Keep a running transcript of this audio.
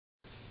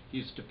He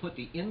is to put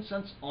the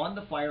incense on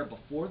the fire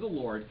before the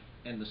Lord,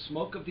 and the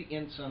smoke of the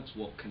incense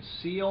will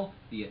conceal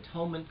the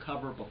atonement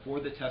cover before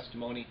the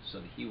testimony so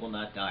that he will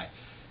not die.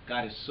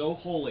 God is so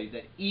holy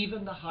that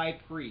even the high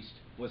priest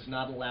was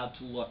not allowed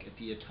to look at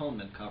the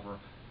atonement cover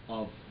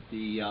of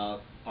the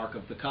Ark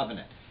of the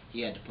Covenant.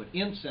 He had to put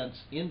incense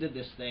into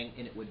this thing,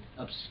 and it would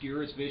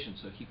obscure his vision,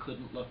 so he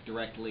couldn't look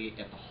directly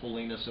at the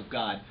holiness of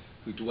God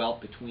who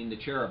dwelt between the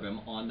cherubim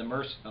on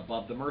the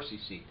above the mercy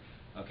seat.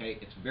 Okay,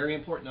 it's very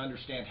important to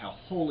understand how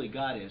holy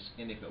God is,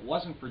 and if it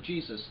wasn't for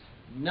Jesus,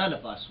 none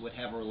of us would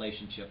have a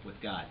relationship with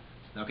God.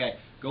 Okay,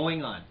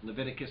 going on,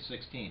 Leviticus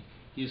 16.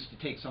 He is to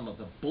take some of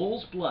the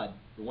bull's blood,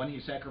 the one he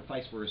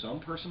sacrificed for his own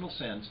personal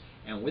sins,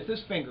 and with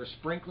his finger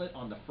sprinkle it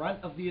on the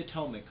front of the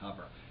atonement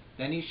cover.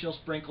 Then he shall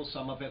sprinkle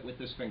some of it with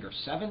his finger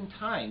 7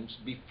 times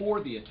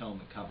before the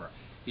atonement cover.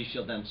 He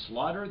shall then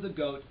slaughter the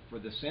goat for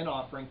the sin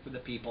offering for the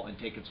people, and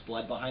take its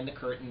blood behind the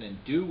curtain,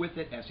 and do with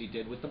it as he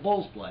did with the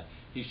bull's blood.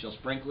 He shall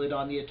sprinkle it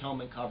on the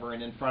atonement cover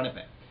and in front of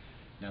it.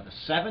 Now the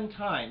 7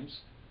 times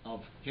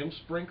of him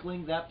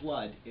sprinkling that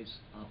blood is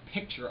a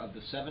picture of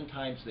the 7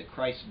 times that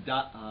Christ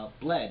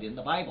bled in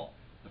the Bible.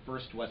 The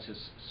first was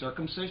his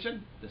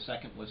circumcision. The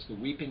second was the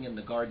weeping in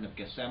the Garden of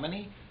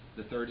Gethsemane.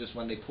 The third is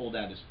when they pulled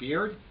out his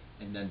beard,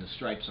 and then the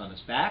stripes on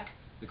his back,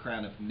 the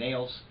crown of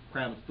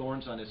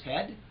thorns on his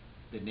head,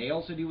 the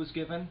nails that he was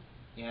given,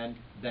 and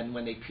then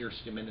when they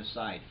pierced him in his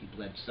side. He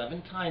bled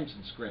 7 times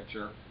in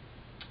Scripture,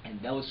 and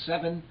those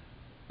 7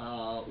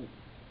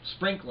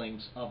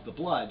 sprinklings of the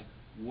blood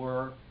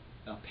were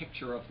a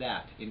picture of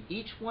that. And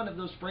each one of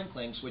those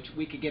sprinklings, which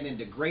we could get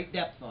into great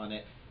depth on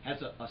it,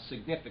 has a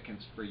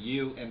significance for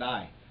you and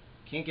I.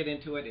 Can't get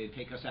into it, it'd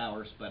take us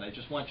hours, but I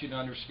just want you to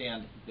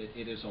understand that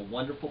it is a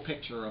wonderful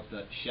picture of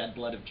the shed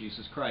blood of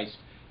Jesus Christ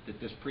that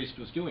this priest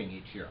was doing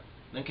each year.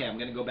 Okay, I'm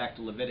going to go back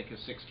to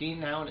Leviticus 16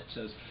 now, and it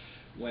says,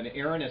 when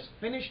Aaron has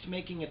finished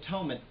making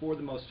atonement for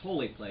the most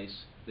holy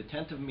place, the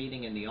tent of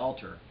meeting and the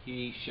altar,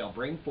 he shall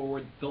bring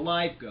forward the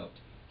live goat.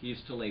 He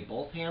is to lay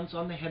both hands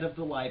on the head of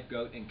the live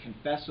goat and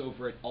confess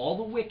over it all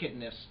the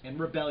wickedness and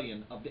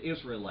rebellion of the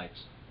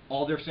Israelites,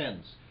 all their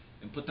sins,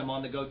 and put them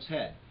on the goat's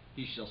head.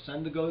 He shall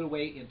send the goat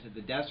away into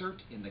the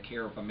desert in the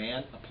care of a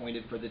man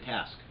appointed for the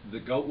task. The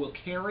goat will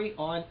carry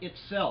on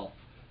itself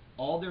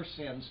all their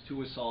sins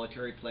to a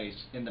solitary place,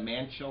 and the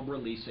man shall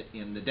release it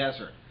in the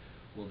desert.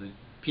 Well, the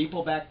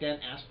people back then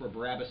asked for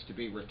Barabbas to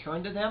be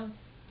returned to them.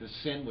 The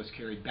sin was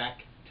carried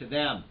back to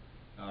them.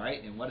 All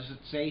right, and what does it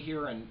say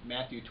here in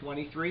Matthew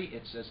 23?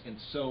 It says, and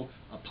so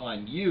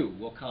upon you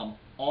will come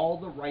all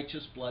the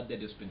righteous blood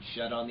that has been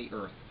shed on the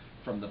earth,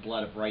 from the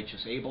blood of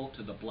righteous Abel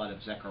to the blood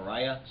of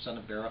Zechariah, son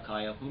of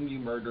Berechiah, whom you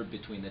murdered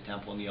between the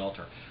temple and the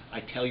altar.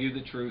 I tell you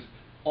the truth,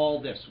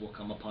 all this will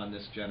come upon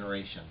this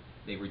generation.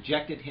 They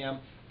rejected him,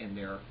 and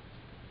their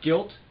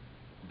guilt,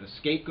 the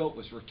scapegoat,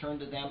 was returned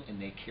to them,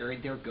 and they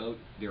carried their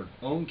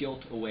own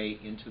guilt away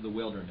into the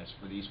wilderness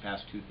for these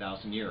past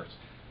 2,000 years.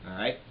 All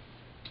right?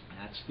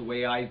 That's the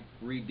way I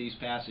read these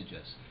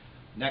passages.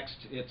 Next,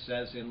 it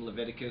says in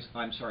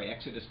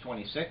Exodus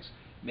 26,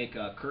 make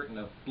a curtain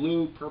of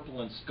blue,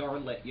 purple, and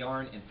scarlet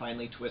yarn, and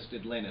finely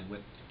twisted linen,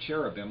 with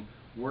cherubim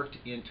worked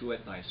into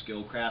it by a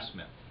skilled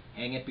craftsman.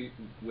 Hang it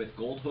with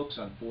gold hooks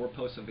on 4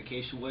 posts of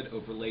acacia wood,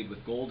 overlaid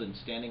with gold and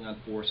standing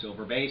on 4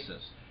 silver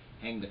bases.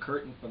 Hang the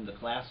curtain from the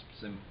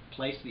clasps and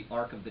place the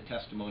ark of the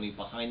testimony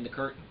behind the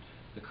curtain.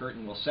 The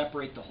curtain will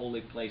separate the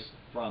holy place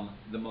from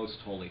the most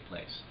holy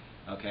place.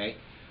 Okay?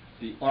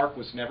 The ark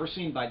was never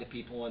seen by the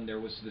people, and there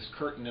was this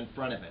curtain in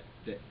front of it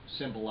that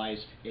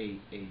symbolized a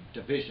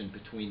division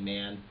between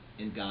man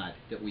and God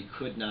that we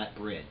could not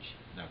bridge.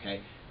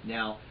 Okay?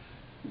 Now,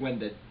 when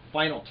the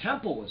final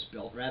temple was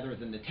built, rather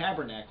than the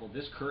tabernacle,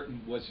 this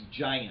curtain was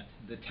giant.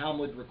 The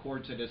Talmud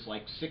records it as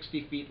like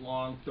 60 feet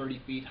long,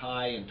 30 feet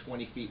high, and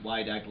 20 feet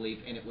wide, I believe,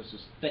 and it was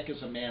as thick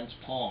as a man's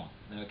palm.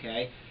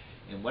 Okay?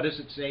 And what does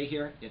it say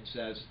here? It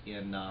says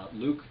in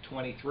Luke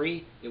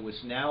 23, it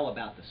was now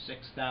about the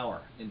 6th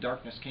hour, and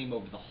darkness came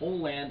over the whole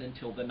land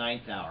until the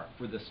 9th hour,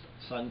 for the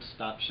sun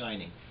stopped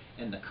shining.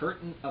 And the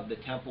curtain of the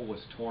temple was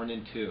torn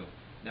in 2.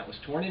 And that was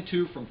torn in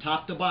 2 from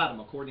top to bottom,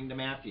 according to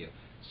Matthew.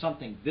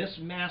 Something this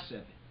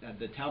massive,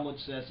 the Talmud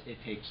says it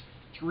takes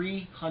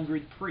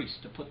 300 priests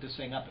to put this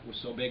thing up. It was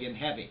so big and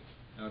heavy.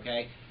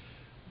 Okay?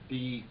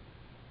 It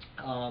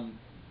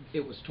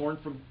was torn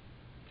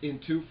in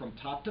 2 from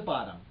top to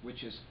bottom,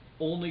 which is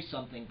only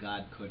something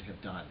God could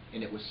have done.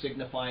 And it was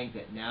signifying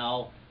that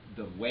now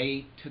the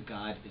way to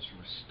God is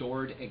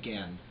restored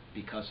again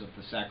because of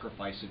the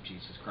sacrifice of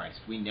Jesus Christ.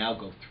 We now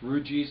go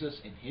through Jesus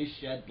and his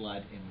shed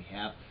blood, and we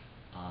have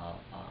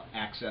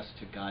access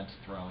to God's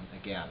throne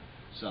again.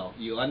 So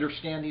you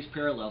understand these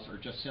parallels are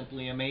just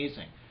simply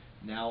amazing.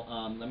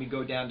 Now let me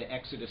go down to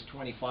Exodus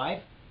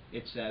 25.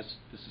 It says,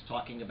 this is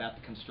talking about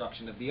the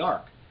construction of the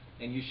ark.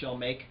 And you shall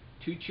make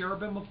 2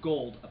 cherubim of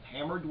gold of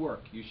hammered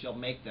work. You shall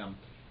make them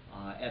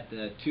at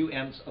the 2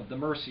 ends of the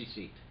mercy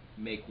seat.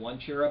 Make 1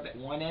 cherub at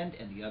one end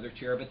and the other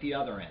cherub at the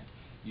other end.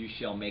 You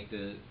shall make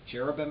the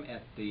cherubim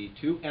at the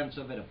 2 ends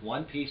of it of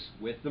one piece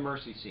with the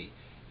mercy seat.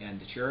 And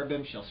the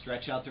cherubim shall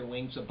stretch out their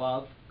wings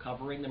above,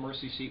 covering the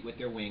mercy seat with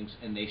their wings,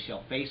 and they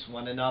shall face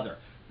one another.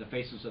 The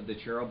faces of the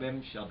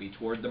cherubim shall be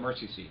toward the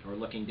mercy seat, or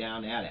looking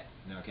down at it.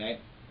 Okay?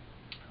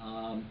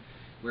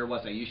 Where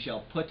was I? You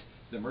shall put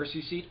the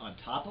mercy seat on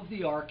top of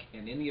the ark,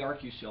 and in the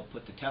ark you shall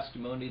put the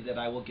testimony that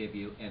I will give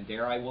you, and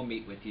there I will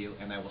meet with you,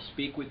 and I will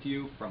speak with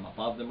you from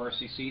above the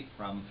mercy seat,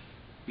 from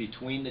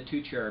between the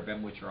two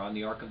cherubim which are on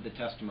the ark of the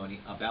testimony,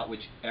 about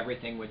which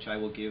everything which I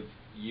will give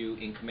you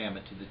in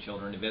commandment to the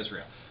children of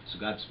Israel. So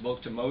God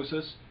spoke to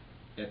Moses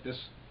at this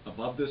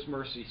above this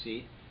mercy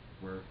seat,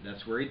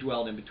 that's where he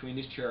dwelled in between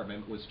these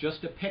cherubim. It was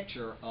just a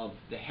picture of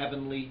the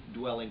heavenly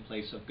dwelling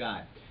place of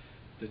God.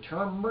 The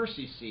term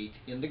mercy seat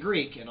in the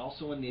Greek, and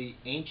also in the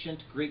ancient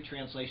Greek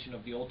translation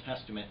of the Old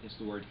Testament, is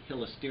the word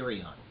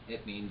hilasterion.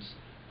 It means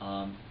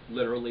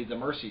literally the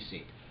mercy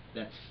seat.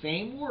 That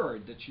same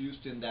word that's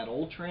used in that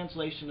old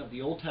translation of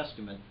the Old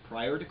Testament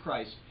prior to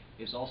Christ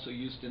is also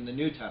used in the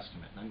New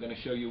Testament. I'm going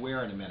to show you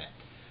where in a minute.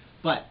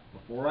 But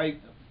before I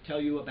tell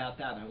you about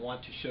that, I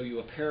want to show you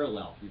a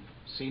parallel. We've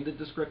seen the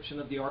description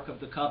of the Ark of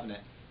the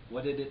Covenant.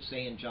 What did it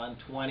say in John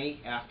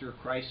 20 after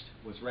Christ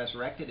was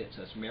resurrected? It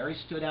says, Mary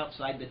stood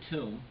outside the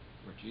tomb,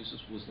 where Jesus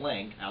was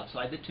laying,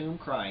 outside the tomb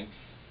crying.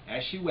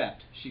 As she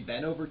wept, she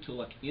bent over to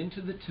look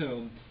into the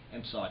tomb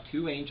and saw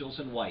two angels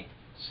in white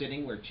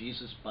sitting where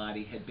Jesus'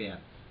 body had been,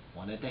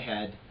 one at the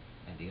head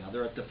and the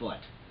other at the foot.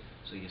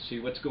 So you see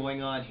what's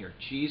going on here.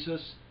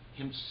 Jesus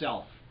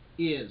himself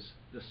is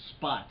the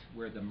spot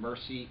where the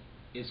mercy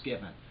is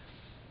given.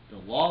 The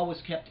law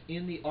was kept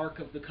in the Ark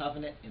of the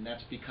Covenant, and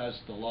that's because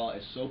the law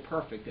is so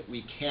perfect that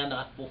we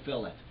cannot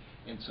fulfill it.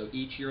 And so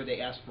each year they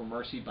asked for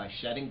mercy by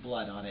shedding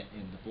blood on it,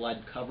 and the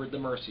blood covered the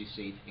mercy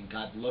seat, and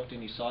God looked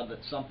and he saw that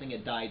something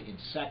had died in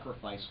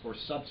sacrifice or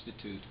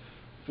substitute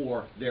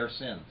for their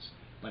sins.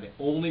 But it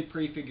only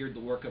prefigured the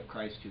work of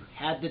Christ, who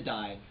had to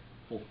die,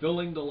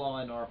 fulfilling the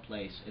law in our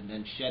place, and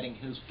then shedding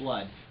his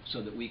blood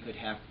so that we could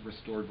have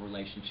restored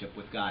relationship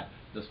with God.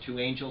 Those two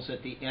angels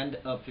at the end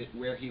of it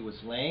where he was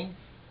laying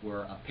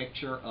were a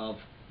picture of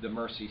the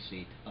mercy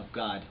seat of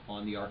God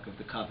on the Ark of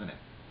the Covenant.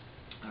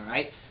 All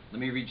right, let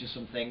me read you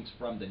some things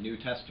from the New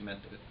Testament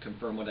to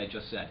confirm what I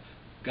just said.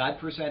 God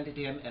presented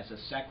him as a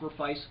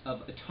sacrifice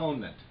of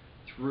atonement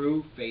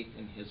through faith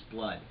in his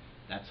blood.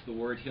 That's the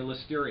word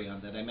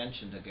hilasterion that I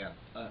mentioned again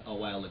a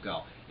while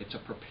ago. It's a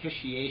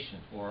propitiation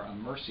or a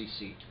mercy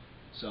seat.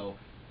 So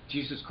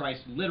Jesus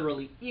Christ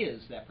literally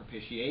is that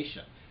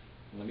propitiation.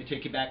 Let me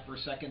take you back for a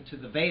second to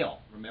the veil.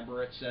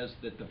 Remember, it says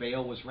that the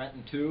veil was rent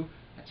in two.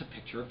 That's a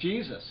picture of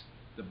Jesus.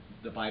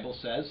 The Bible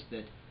says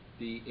that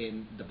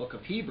in the book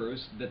of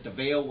Hebrews that the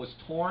veil was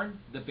torn.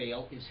 The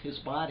veil is his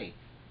body.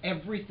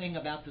 Everything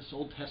about this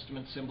Old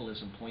Testament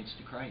symbolism points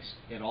to Christ.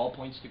 It all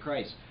points to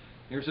Christ.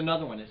 Here's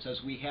another one. It says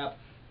we have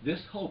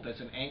this hope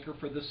as an anchor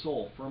for the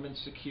soul, firm and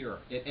secure.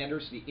 It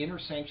enters the inner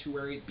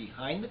sanctuary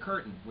behind the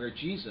curtain where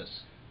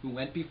Jesus, who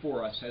went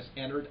before us, has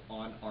entered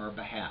on our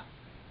behalf.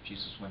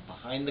 Jesus went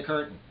behind the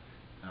curtain.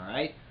 All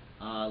right?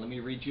 Let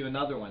me read you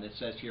another one. It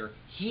says here,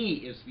 he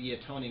is the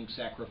atoning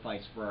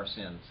sacrifice for our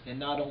sins, and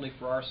not only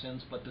for our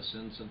sins, but the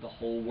sins of the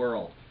whole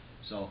world.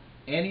 So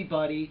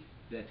anybody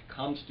that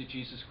comes to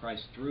Jesus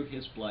Christ through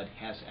his blood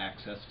has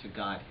access to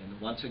God. And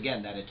once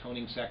again, that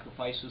atoning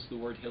sacrifice is the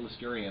word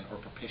hilasterion, or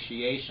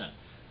propitiation.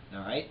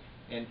 All right?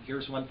 And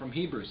here's one from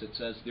Hebrews. It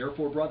says,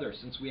 therefore, brothers,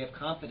 since we have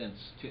confidence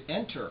to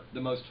enter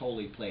the most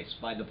holy place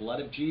by the blood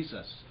of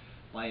Jesus,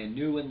 by a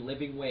new and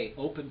living way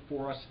opened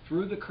for us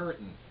through the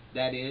curtain,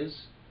 that is,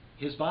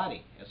 his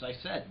body. As I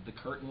said, the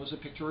curtain was a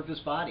picture of his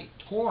body,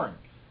 torn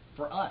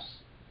for us.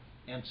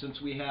 And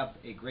since we have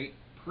a great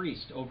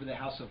priest over the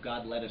house of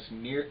God, let us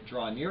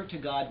draw near to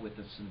God with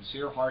a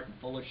sincere heart and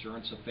full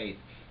assurance of faith,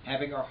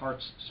 having our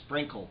hearts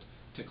sprinkled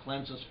to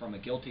cleanse us from a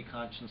guilty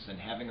conscience, and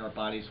having our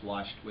bodies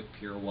washed with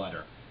pure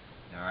water.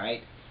 All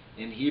right?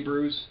 In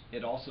Hebrews,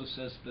 it also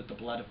says that the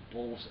blood of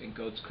bulls and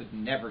goats could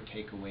never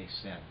take away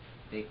sin.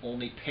 They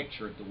only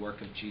pictured the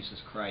work of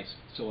Jesus Christ.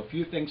 So a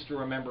few things to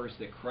remember is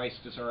that Christ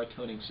is our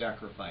atoning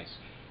sacrifice.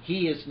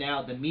 He is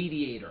now the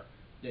mediator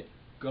that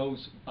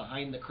goes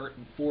behind the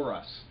curtain for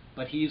us.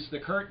 But he's the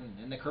curtain,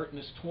 and the curtain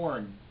is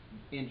torn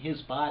in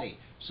his body.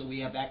 So we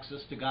have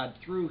access to God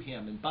through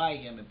him and by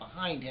him and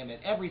behind him,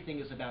 and everything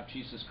is about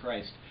Jesus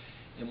Christ.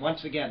 And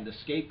once again, the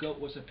scapegoat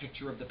was a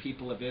picture of the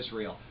people of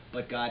Israel.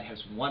 But God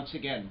has once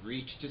again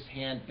reached his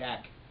hand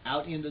back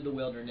out into the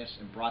wilderness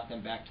and brought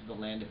them back to the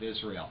land of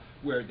Israel,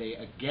 where they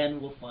again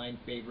will find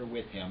favor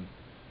with him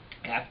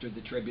after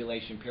the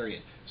tribulation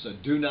period. So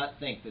do not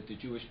think that the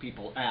Jewish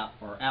people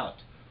are out,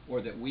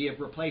 or that we have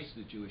replaced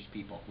the Jewish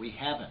people. We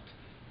haven't.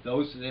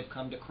 Those that have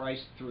come to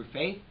Christ through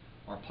faith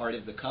are part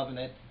of the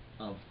covenant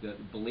of the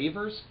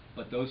believers,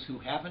 but those who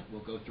haven't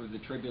will go through the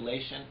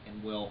tribulation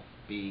and will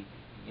be,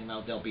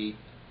 they'll be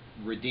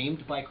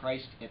redeemed by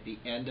Christ at the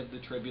end of the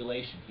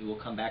tribulation. He will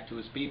come back to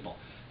his people.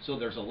 So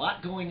there's a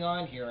lot going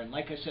on here, and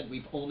like I said,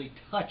 we've only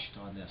touched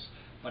on this,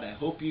 but I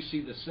hope you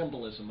see the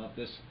symbolism of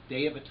this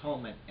Day of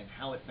Atonement and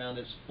how it found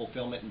its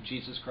fulfillment in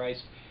Jesus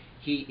Christ.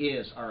 He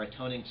is our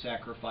atoning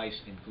sacrifice,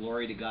 and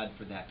glory to God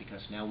for that,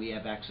 because now we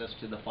have access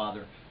to the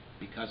Father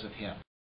because of Him.